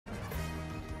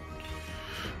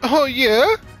Oh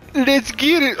yeah, let's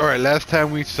get it. All right, last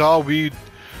time we saw, we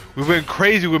went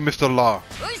crazy with Mr. Law.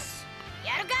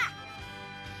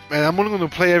 Man, I'm only gonna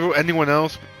play anyone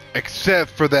else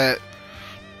except for that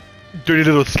dirty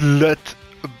little slut.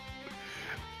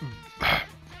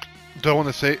 Don't want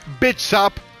to say bitch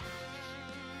sop.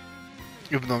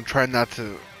 Even though I'm trying not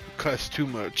to cuss too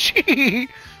much,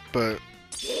 but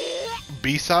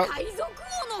B-sop.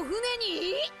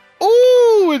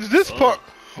 Oh, it's this part.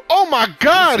 Oh my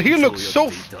God, he looks so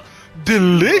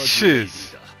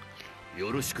delicious.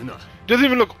 Doesn't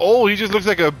even look old. He just looks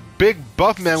like a big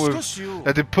buff man with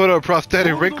that they put a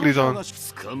prosthetic wrinkles on. Look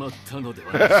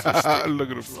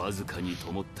at him.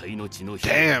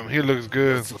 Damn, he looks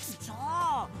good.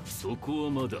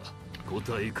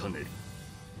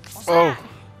 Oh.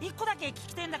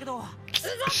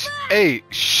 Hey,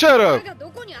 shut up.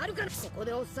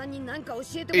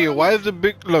 Hey, why is the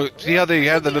big look? See how they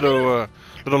have the little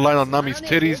line on Nami's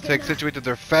titties to accentuate that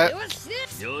they're fat?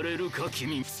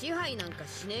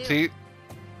 See,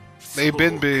 they've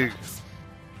been big.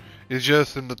 It's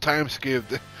just in the time skip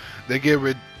they get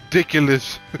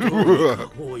ridiculous.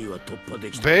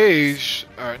 Beige.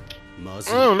 Alright.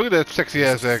 Oh, look at that sexy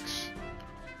ass X.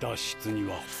 I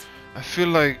feel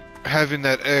like having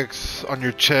that X on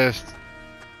your chest.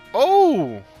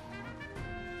 Oh!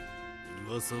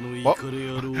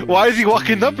 Why is he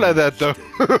walking up like that though?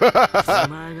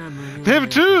 Him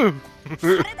too!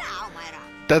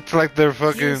 That's like their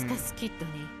fucking...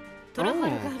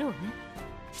 Oh.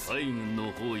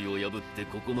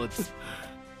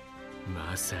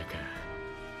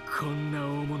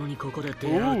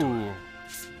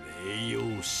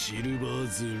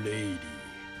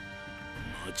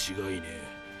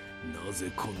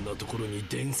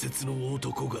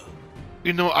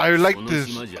 You know, I like this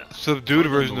subdued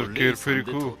version of Kid, pretty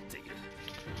cool.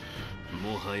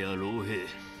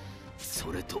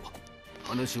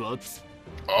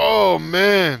 Oh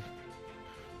man!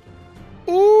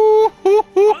 Ooh, hoo,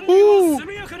 hoo, hoo.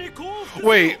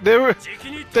 Wait, they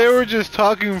were just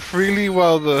talking freely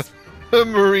while the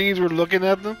Marines were looking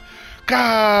at them.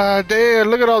 God damn!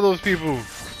 Look at all those people.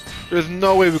 There's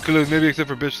no way we could lose, maybe except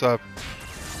for Bitch Stop.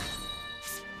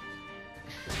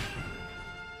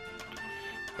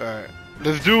 Alright,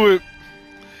 let's do it.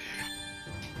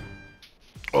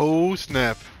 Oh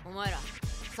snap.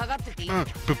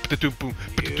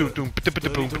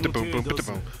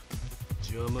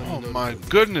 Oh my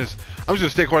goodness. I'm just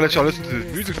gonna stay quiet and let y'all listen to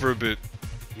this music for a bit.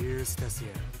 Eustace.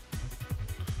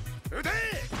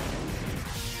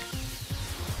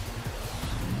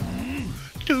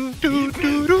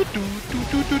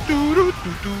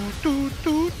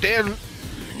 Damn.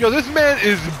 Yo, this man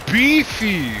is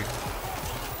beefy.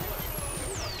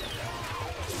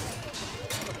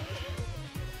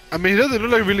 I mean, he doesn't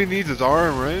look like he really needs his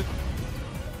arm, right?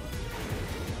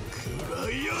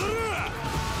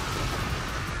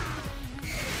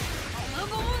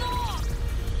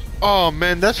 Oh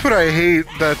man, that's what I hate,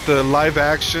 that the live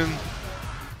action,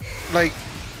 like,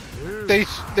 they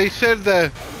said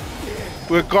that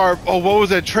with Garb, oh, what was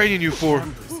that training you for?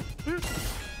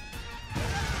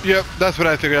 Yep, that's what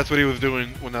I figured, that's what he was doing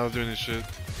when I was doing this shit.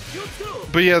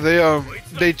 But yeah,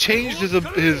 they changed his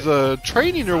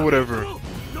training or whatever.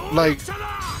 Like,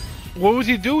 what was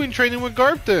he doing training with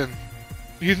Garp then?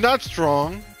 He's not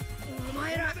strong.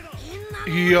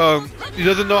 He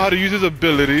doesn't know how to use his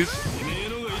abilities.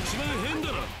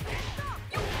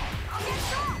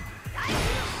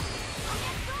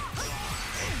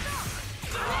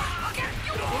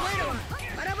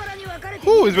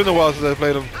 Ooh, it's been a while since I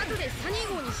played him.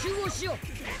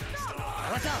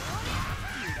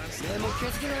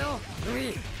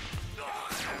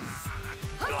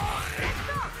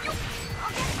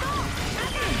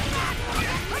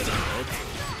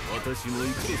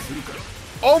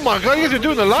 Oh my god, you guys are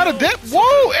doing a lot of that.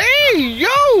 Whoa, hey,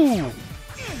 yo!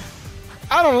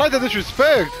 I don't like that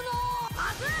disrespect.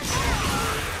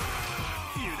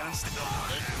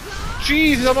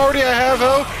 Jeez, I'm already at half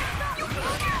health.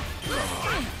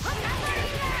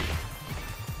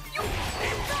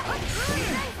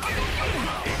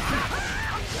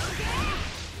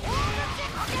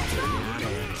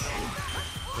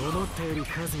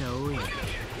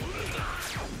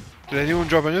 Did anyone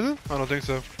drop anything? I don't think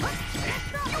so.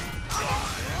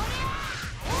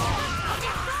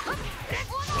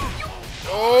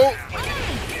 Oh!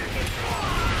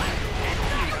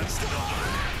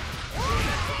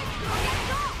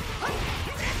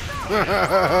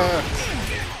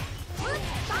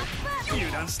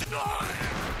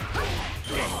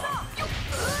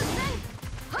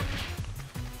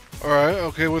 Alright,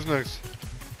 okay, what's next?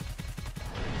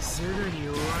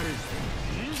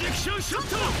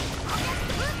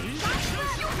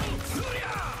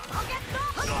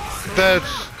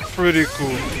 That's pretty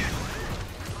cool.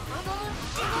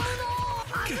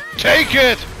 Take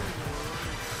it!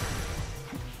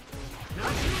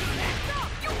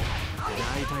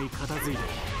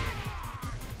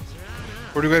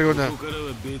 Where do we gotta go now?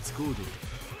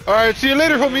 Alright, see you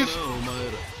later, homies!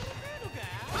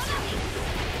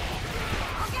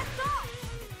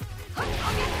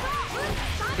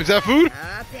 Is that food?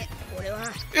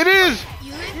 It is!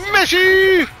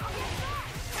 Meshi!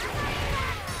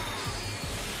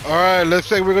 Alright, let's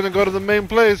say we're gonna go to the main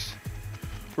place.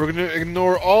 We're gonna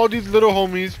ignore all these little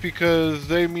homies because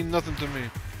they mean nothing to me.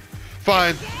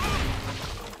 Fine.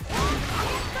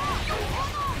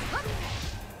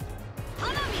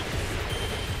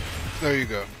 There you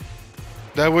go.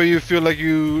 That way you feel like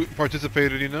you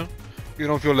participated, you know? You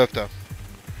don't feel left out.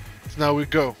 So now we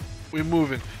go. We're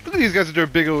moving. Look at these guys with their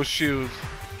big old shields.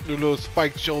 Their little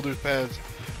spiked shoulder pads.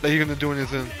 Like you're gonna do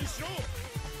anything.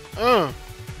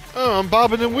 I'm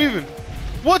bobbing and weaving.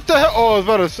 What the hell? Oh, I was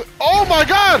about to say. Oh my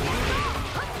god!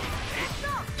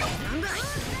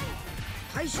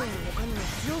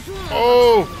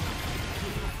 Oh!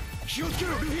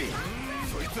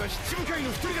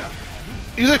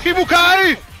 He's a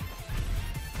Hibukai!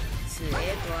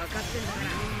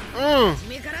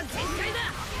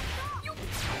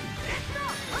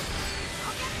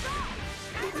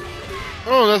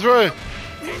 Oh, that's right.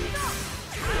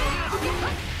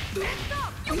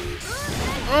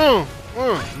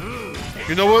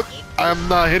 You know what? I'm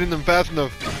not hitting them fast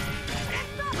enough.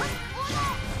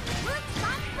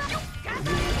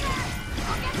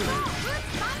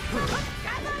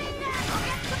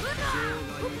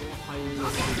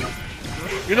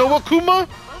 You know what, Kuma?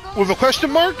 With a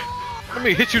question mark? Let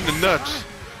me hit you in the nuts.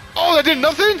 Oh, that did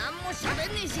nothing?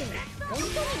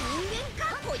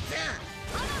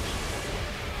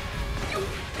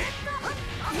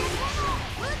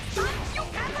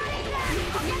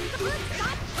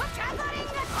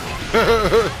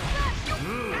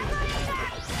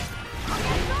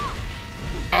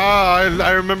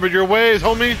 I remembered your ways,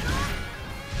 homie.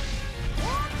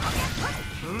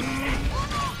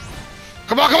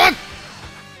 Come on, come on!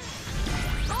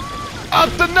 Up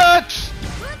the nuts!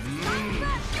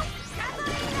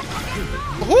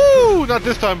 Woo! Not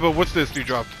this time, but what's this you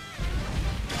dropped?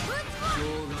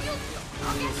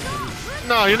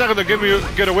 No, you're not gonna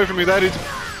get away from me that easy.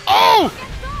 Oh!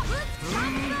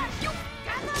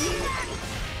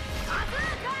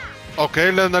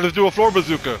 Okay, now let's do a floor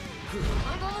bazooka.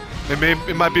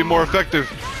 It might be more effective.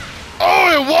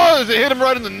 Oh, it was! It hit him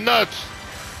right in the nuts.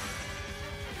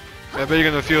 I bet you're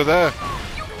gonna feel that.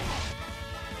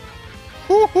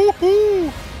 Hoo hoo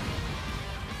hoo!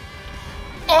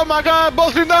 Oh my god,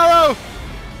 Bolsonaro!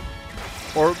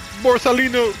 Or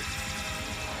Borsalino.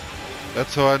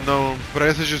 That's how I know him, but I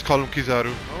guess I just call him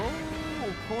KIZARU. Oh,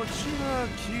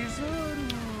 KIZARU.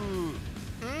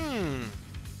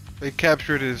 They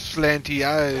captured his slanty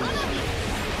eyes.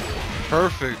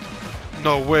 Perfect.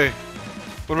 No way.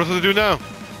 What am I supposed to do now?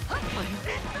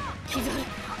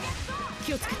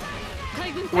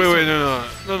 Wait, no,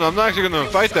 I'm not actually gonna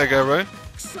fight that guy, right?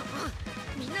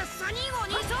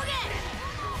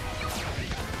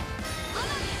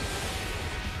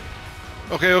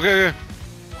 Okay.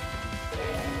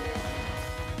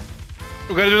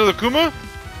 We gotta do another Kuma?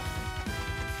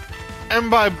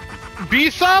 And by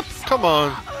B-Sop? Come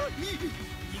on.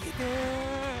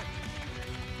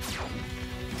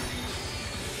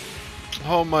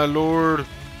 Oh my lord.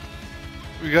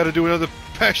 We gotta do another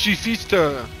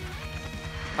Pacifista.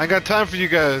 I got time for you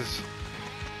guys.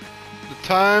 The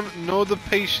time, know the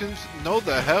patience, know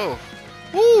the health.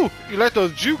 Woo! You like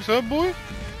those jukes, huh, boy?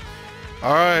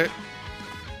 Alright.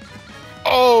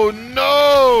 Oh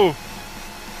no!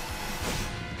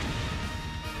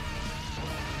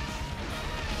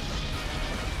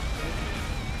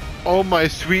 Oh my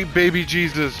sweet baby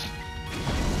Jesus.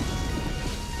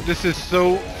 This is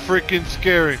so freaking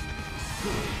scary.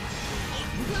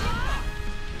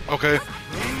 Okay.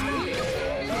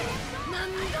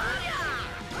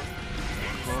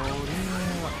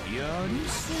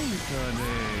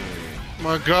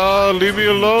 My god, leave me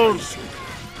alone.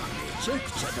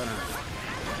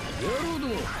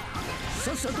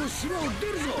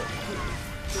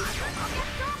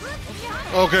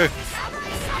 Okay.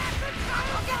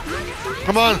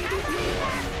 Come on.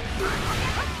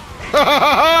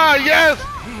 Yes!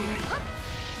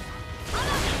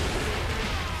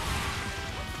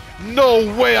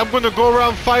 No way, I'm gonna go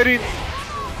around fighting.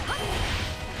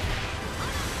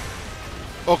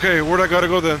 Okay, where'd I gotta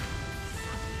go then?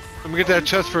 Let me get that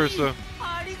chest first though.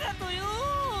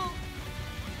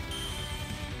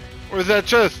 Where's that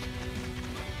chest?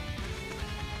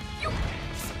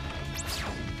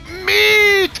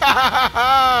 Meat!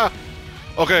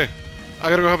 Okay, I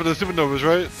gotta go help with the supernovas,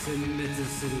 right?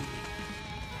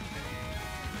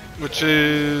 Which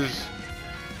is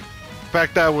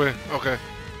back that way. Okay.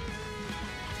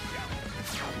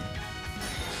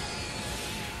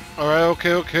 Alright,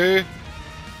 okay.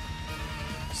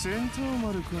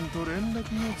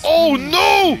 Oh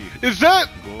no! Is that?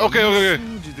 Okay.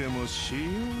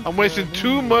 I'm wasting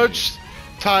too much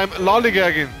time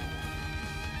lollygagging.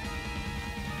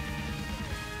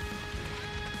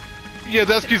 Yeah,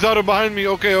 that's KIZARU behind me.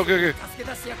 Okay.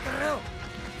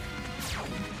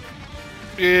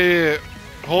 Yeah.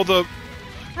 Hold up.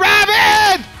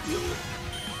 Rabbit!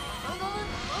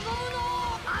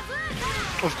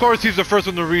 Of course he's the first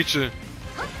one to reach it.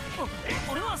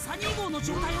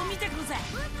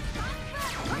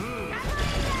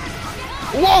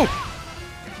 Whoa!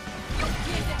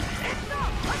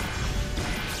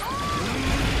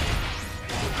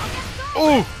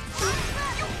 Oh!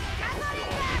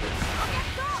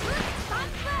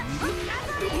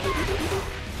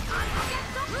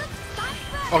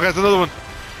 Okay, that's another one.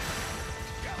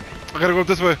 I gotta go up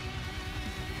this way.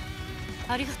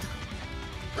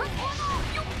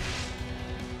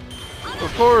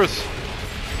 Of course.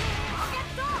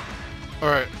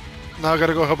 Alright. Now I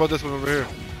gotta go help out this one over here.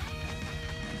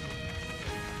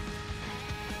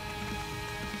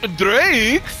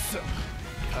 Drake?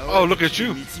 Oh, look at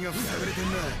you.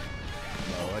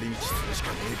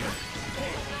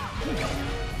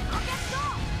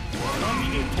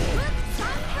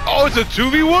 Oh, it's a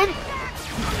 2v1?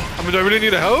 I mean, do I really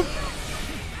need help?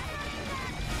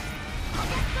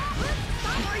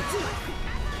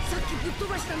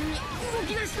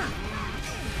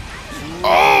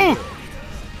 Oh!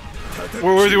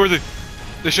 Where's he?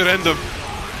 They should end him.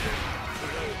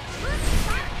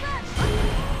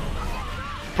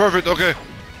 Perfect, okay.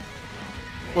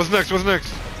 What's next?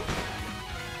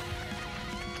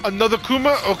 Another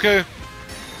Kuma? Okay.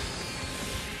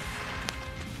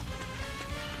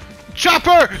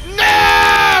 Chopper!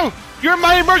 No! You're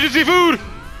my emergency food!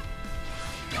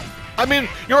 I mean,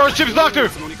 you're our ship's doctor!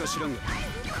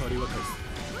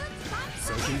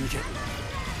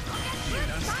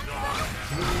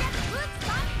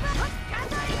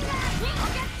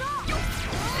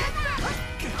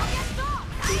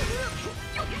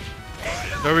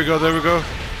 There we go.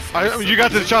 You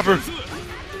got this, chopper.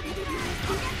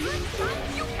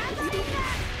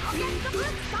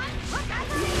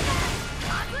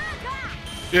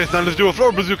 Yes, now let's do a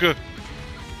floor bazooka.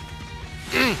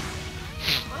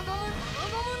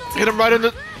 Hit him right in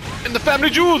the family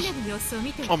jewels.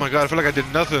 Oh my god, I feel like I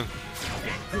did nothing.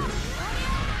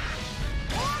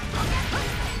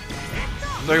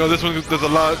 There you go, this one does a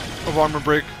lot of armor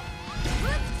break.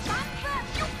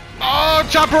 Oh,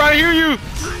 chopper, I hear you!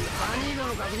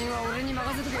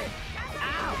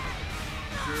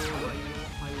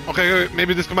 Okay,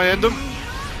 maybe this might end him?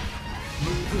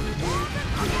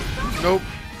 Nope.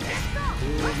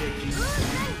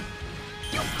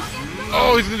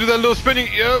 Oh, he's gonna do that little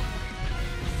spinning. Yep.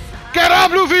 Get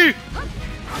up, Luffy!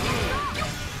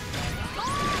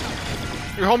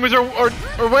 Your homies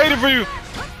are waiting for you.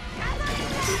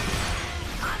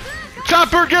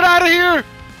 Chopper, get out of here!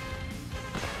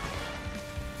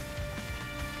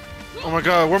 Oh my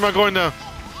god, where am I going now?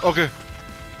 Okay.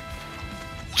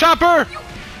 Chopper!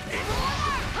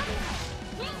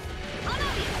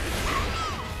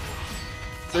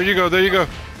 There you go.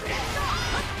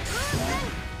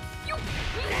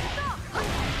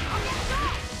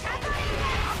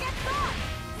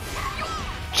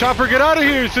 Chopper, get out of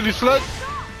here, you silly slut!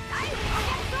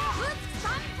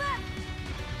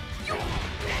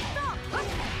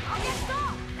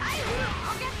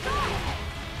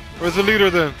 Where's the leader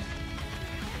then?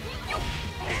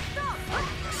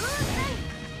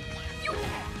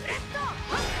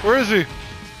 Where is he?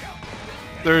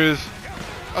 There he is.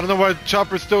 I don't know why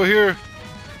Chopper's still here.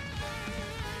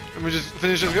 Let me just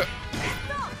finish this guy.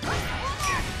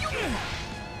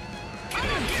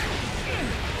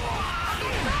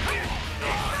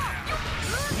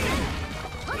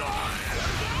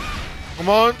 Come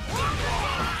on.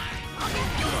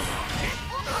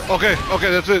 Okay,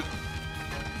 that's it.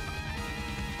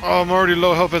 Oh, I'm already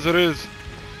low health as it is.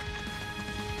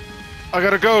 I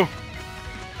gotta go.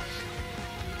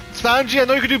 Sanji, I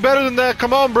know you can do better than that.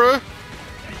 Come on, bro.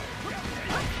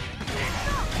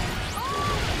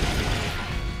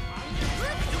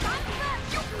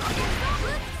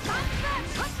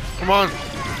 Come on.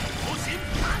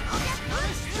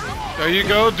 There you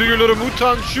go. Do your little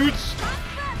Muton shoots.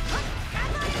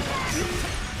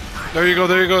 There you go,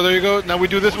 there you go, there you go. Now we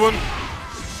do this one.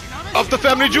 Up the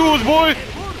family jewels, boy!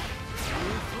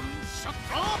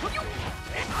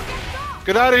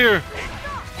 Get out of here!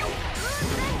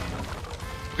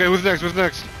 Okay, what's next? What's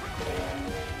next?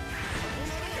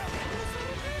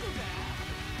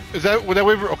 Is that, would that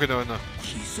waiver? Okay, no, no.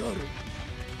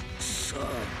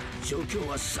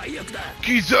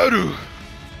 KIZARU!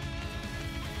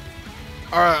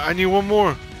 Alright, I need one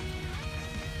more.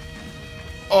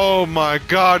 Oh my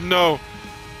god, no.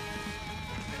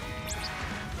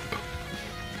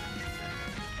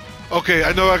 Okay,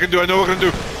 I know what I can do, I know what I can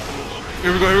do.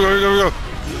 Here we go, here we go, here we go, here we go.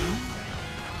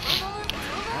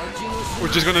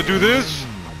 We're just gonna do this.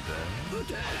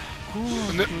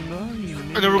 And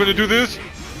then we're gonna do this.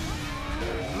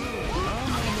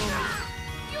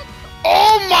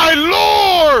 Oh my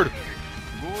lord!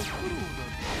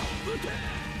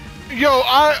 Yo,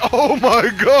 oh my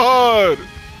god!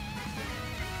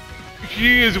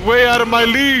 He is way out of my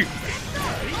league.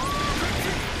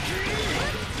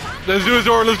 Let's do it,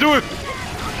 Zora, let's do it!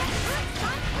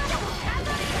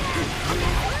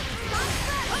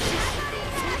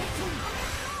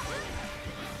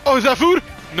 Oh, is that food?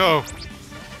 No.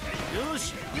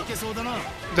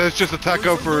 That's just attack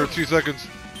up for 2 seconds.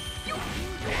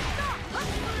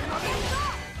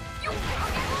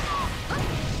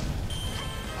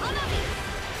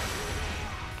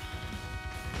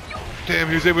 Damn,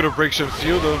 he was able to break some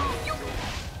seal though.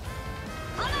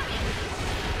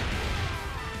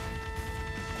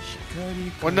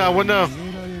 What now? What now?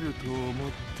 Oh,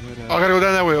 I gotta go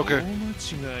down that way, okay.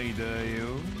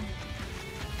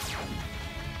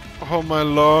 Oh my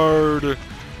lord.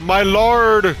 My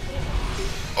lord!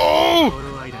 Oh!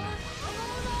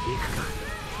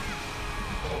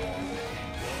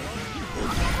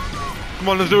 Come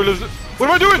on, let's do it, let's do it. What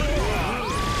am I doing?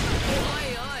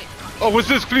 Oh, what's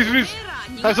this? Please, please.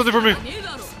 Have something for me.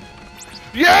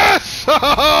 Yes!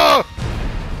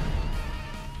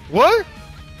 What?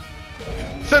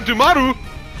 Sentomaru?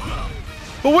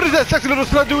 But what is that sexy little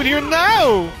slut doing here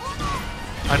now?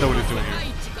 I know what he's doing here.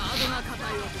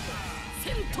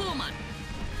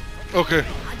 Okay.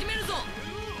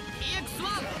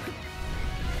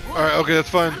 Alright, okay, that's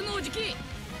fine.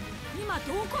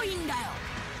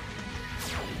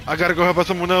 I gotta go help out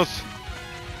someone else.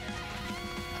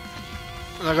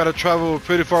 And I gotta travel a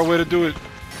pretty far away to do it.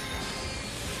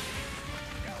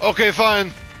 Okay,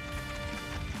 fine.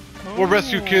 We'll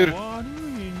rescue kid.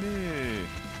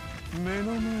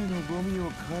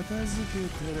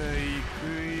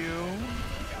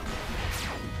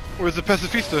 Where's the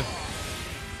Pacifista?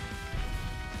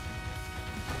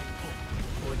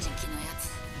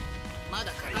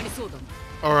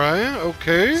 Alright,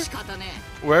 okay.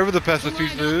 Wherever the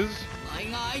Pacifista is.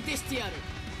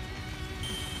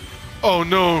 Oh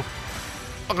no!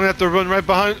 I'm gonna have to run right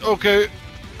behind. Okay.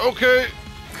 Okay.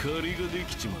 Leave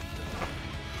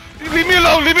me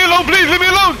alone! Leave me alone, please! Leave me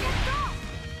alone!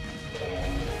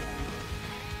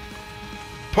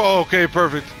 Oh, okay,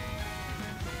 perfect.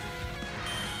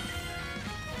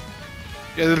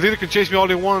 Yeah, the leader can chase me all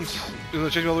he wants. He's gonna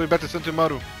chase me all the way back to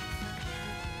Sentomaru.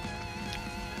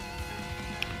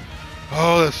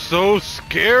 Oh, that's so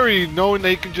scary, knowing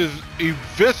they can just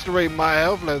eviscerate my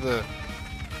health like that.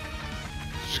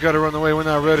 Just gotta run away, we're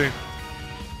not ready.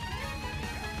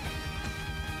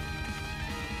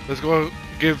 Let's go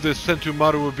give this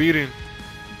Sentomaru a beating.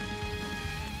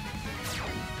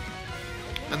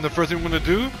 And the first thing we're gonna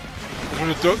do is we're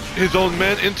gonna throw his own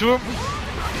men into him.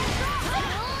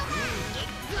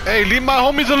 Hey, leave my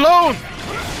homies alone!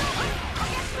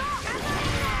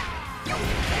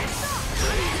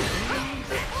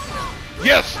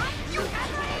 Yes!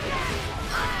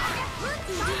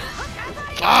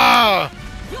 Ah!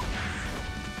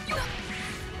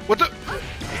 What the?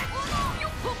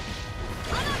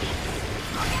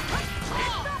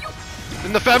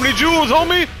 In the family jewels,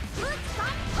 homie!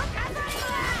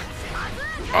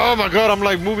 Oh my god, I'm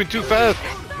like moving too fast.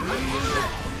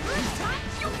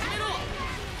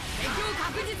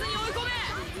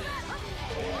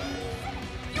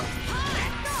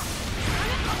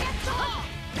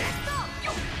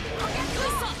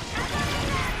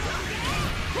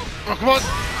 Oh, come on!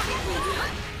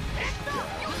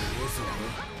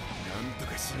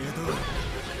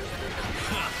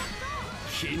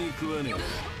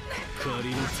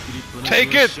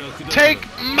 Take it! Take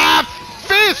my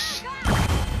fist!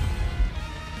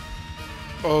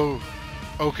 Oh,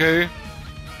 okay.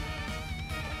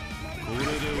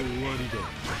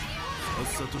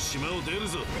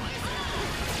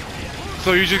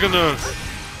 So you're just gonna...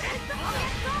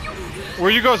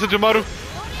 Where you go, Sentomaru?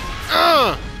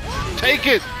 Take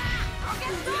it!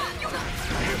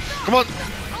 Come on!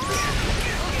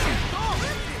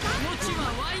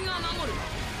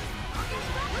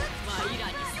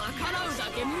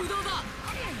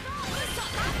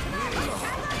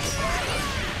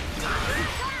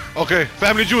 Okay,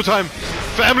 family jewel time.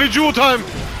 Family jewel time.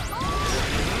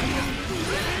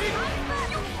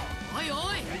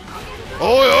 Oi,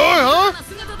 oi, huh?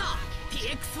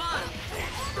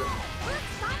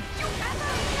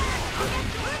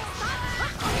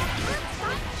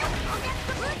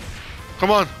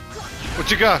 Come on. What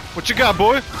you got? What you got,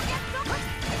 boy?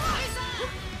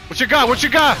 What you got? What you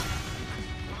got?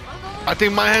 I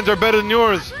think my hands are better than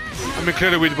yours. I mean,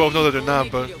 clearly we both know that they're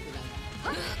not, but...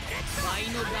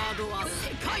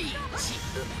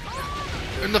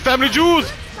 And the family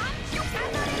jewels!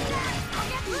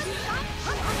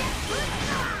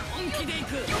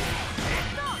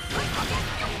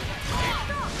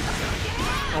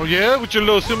 Oh yeah? With your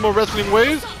little sumo wrestling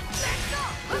ways?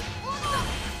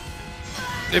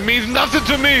 It means nothing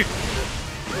to me!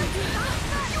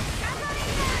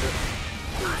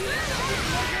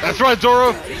 That's right,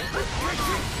 Zoro!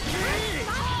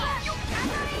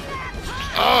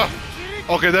 Ah!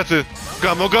 Okay, that's it.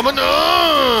 Gamo, gamo,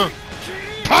 no!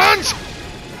 Punch!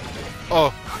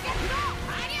 Oh.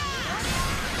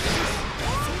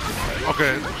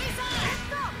 Okay.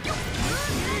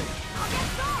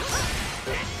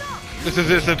 This is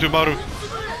it, Sentomaru.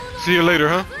 See you later,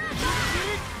 huh?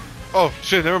 Oh,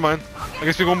 shit, never mind. I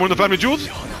guess we go more in the family jewels?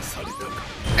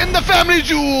 In the family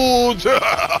jewels!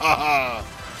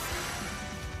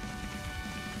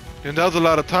 And that was a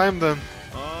lot of time then.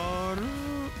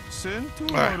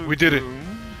 Alright, we did it.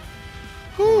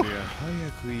 Whew.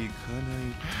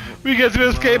 We get to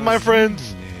escape, my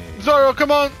friends. Zoro,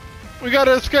 come on. We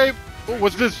gotta escape. Oh,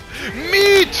 what's this?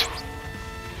 Meat!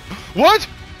 What?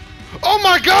 Oh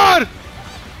my god!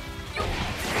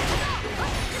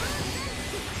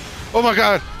 Oh my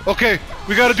god. Okay,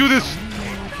 we gotta do this.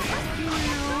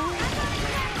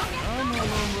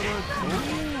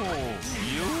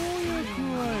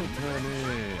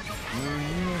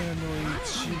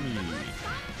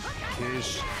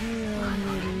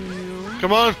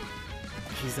 Come on!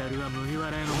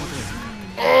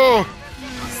 Oh!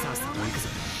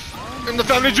 And the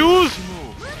family jewels!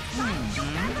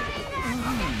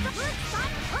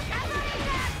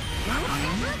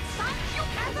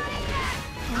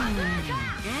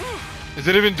 Is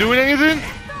it even doing anything?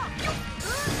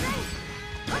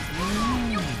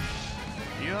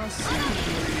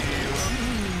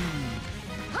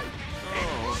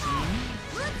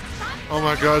 Oh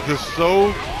my god, this is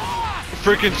so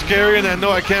freaking scary, and I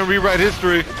know I can't rewrite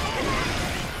history.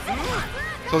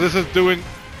 So this is doing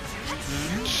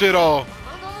shit all.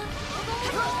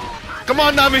 Come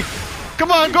on, Nami!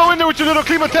 Come on, go in there with your little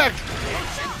Kuma attack!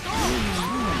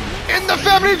 In the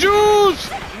family jewels!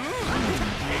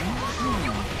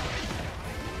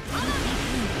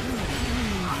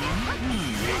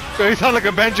 So he sounds like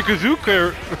a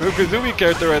Banjo-Kazooie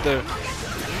character right there.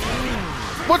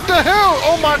 What the hell?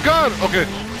 Oh my god! Okay.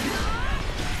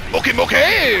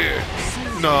 Okay!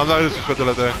 No, I'm not disrespected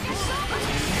like that.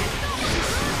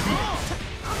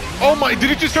 Oh my, did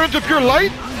it just turn into pure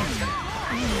light?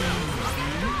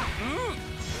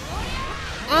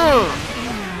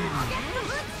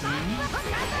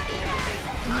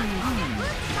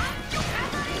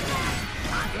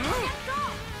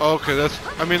 Okay, that's,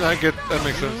 I mean, I get, that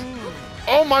makes sense.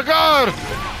 Oh my god!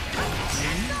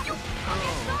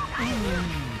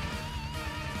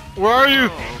 Where are you?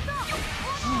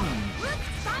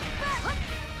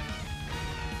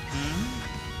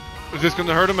 Is this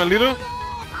gonna hurt him a little?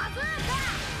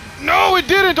 No, it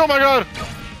didn't! Oh my god!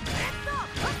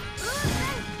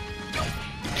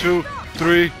 2,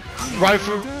 3,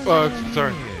 rifle,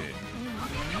 sorry.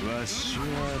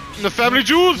 The family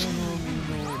jewels!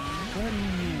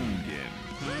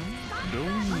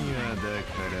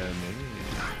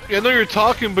 Yeah, I know you're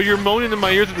talking, but you're moaning in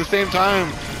my ears at the same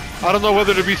time. I don't know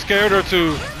whether to be scared or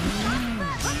to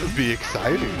be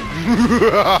excited.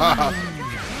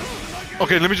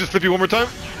 Okay, let me just flip you one more time.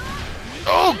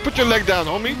 Oh, put your leg down,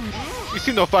 homie. You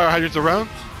see no fire hydrants around.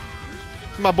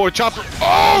 My boy Chopper.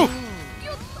 Oh!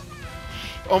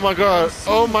 Oh my god.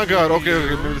 Oh my god. Okay,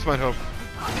 okay, maybe this might help.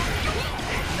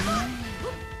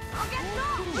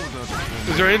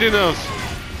 Is there anything else?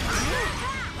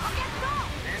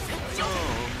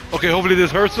 Okay, hopefully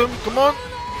this hurts him. Come on.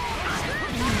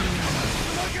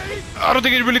 I don't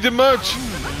think it really did much.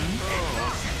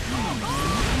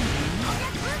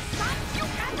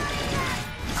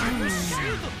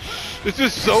 This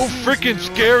is so freaking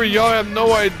scary, y'all have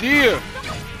no idea.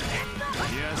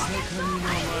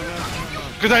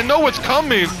 Because I know what's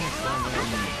coming.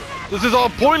 This is all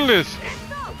pointless.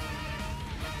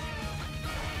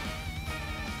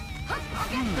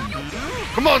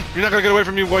 Come on, you're not gonna get away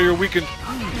from me while you're weakened.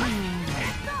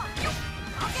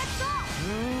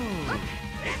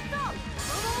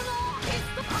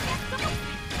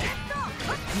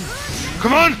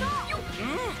 Come on!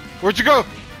 Where'd you go?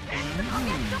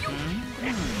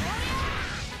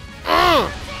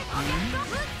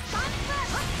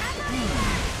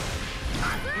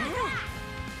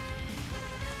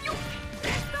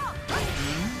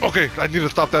 Okay, I need to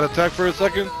stop that attack for a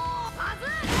second.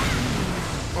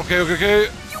 Okay.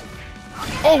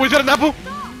 Oh, we got an apple!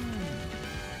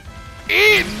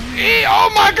 Eat! Oh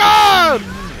my god!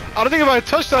 I don't think if I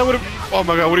touched that, I would've... Oh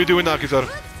my god, what are you doing now, Kizaru?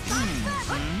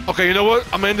 Okay, you know what?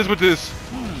 I'm gonna end this with this.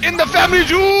 In the family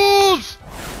jewels!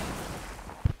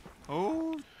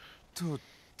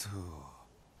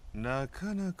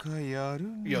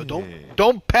 Yo,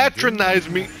 don't patronize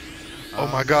me. Oh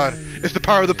my god, it's the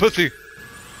power of the pussy.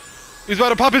 He's about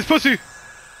to pop his pussy.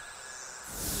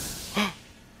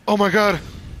 Oh my god.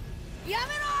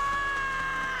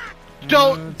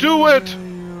 Don't do it.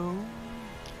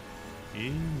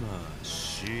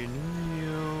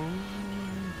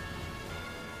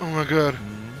 Oh my god.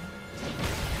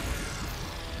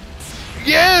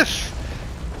 Yes!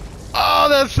 Oh,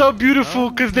 that's so beautiful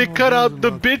because they cut out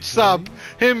the bitch sop.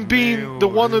 Him being the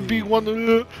wannabe one.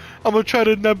 I'm gonna try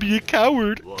to not be a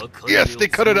coward. Yes, they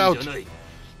cut it out.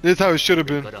 This is how it should have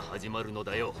been.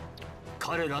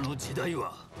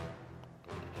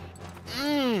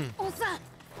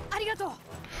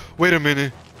 Wait a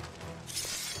minute.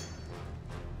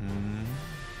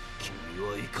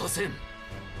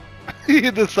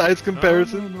 The size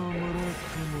comparison.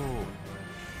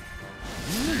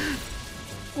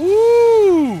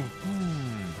 Ooh!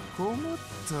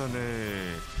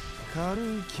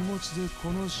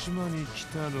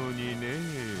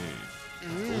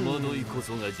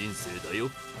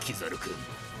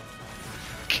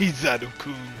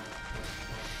 KIZARU-kun.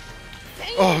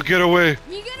 Oh, get away.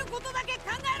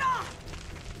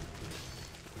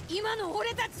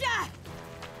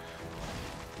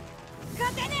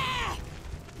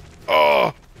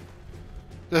 Oh,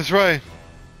 that's right.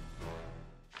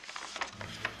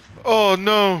 Oh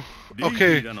no.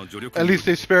 Okay, at least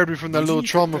they spared me from that little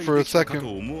trauma for a second.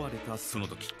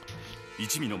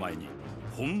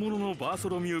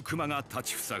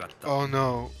 Oh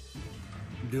no.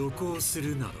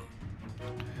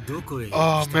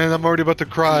 Oh man, I'm already about to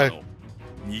cry.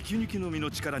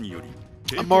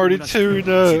 I'm already tearing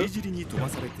up.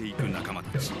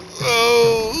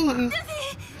 Oh.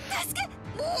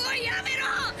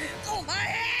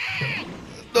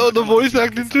 No, the voice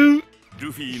acting too.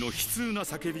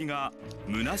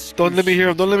 Don't let me hear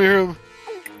him, don't let me hear him.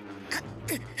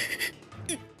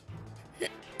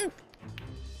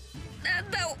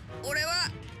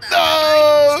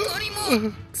 No!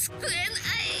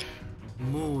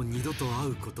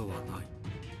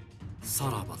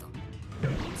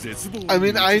 I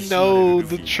mean, I know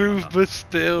the truth, but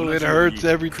still, it hurts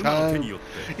every time.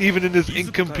 Even in this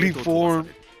incomplete form.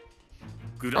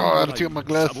 Oh, I have to take out my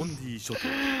glasses.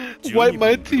 Wipe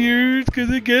my tears, because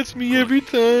it gets me every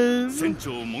time.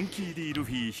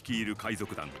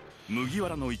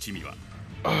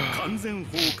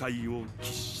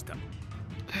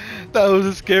 That was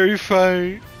a scary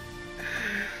fight.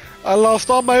 I lost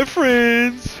all my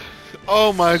friends.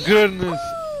 Oh my goodness.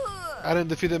 I didn't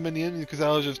defeat that many enemies because I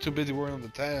was just too busy working on the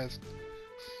task.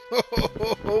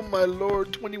 Oh my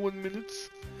lord, 21 minutes.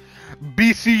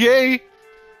 BCA.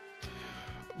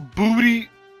 Booty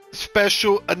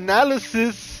Special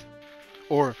Analysis.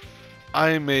 Or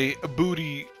I'm a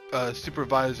booty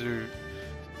supervisor.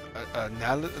 I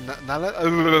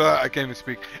can't even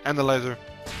speak. Analyzer.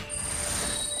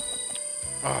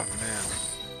 Oh man.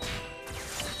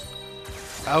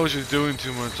 I was just doing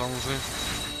too much, honestly.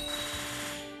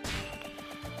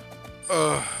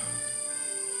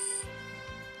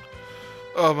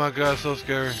 Oh my god, so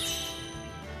scary.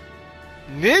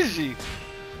 Niji!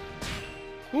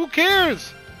 Who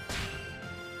cares?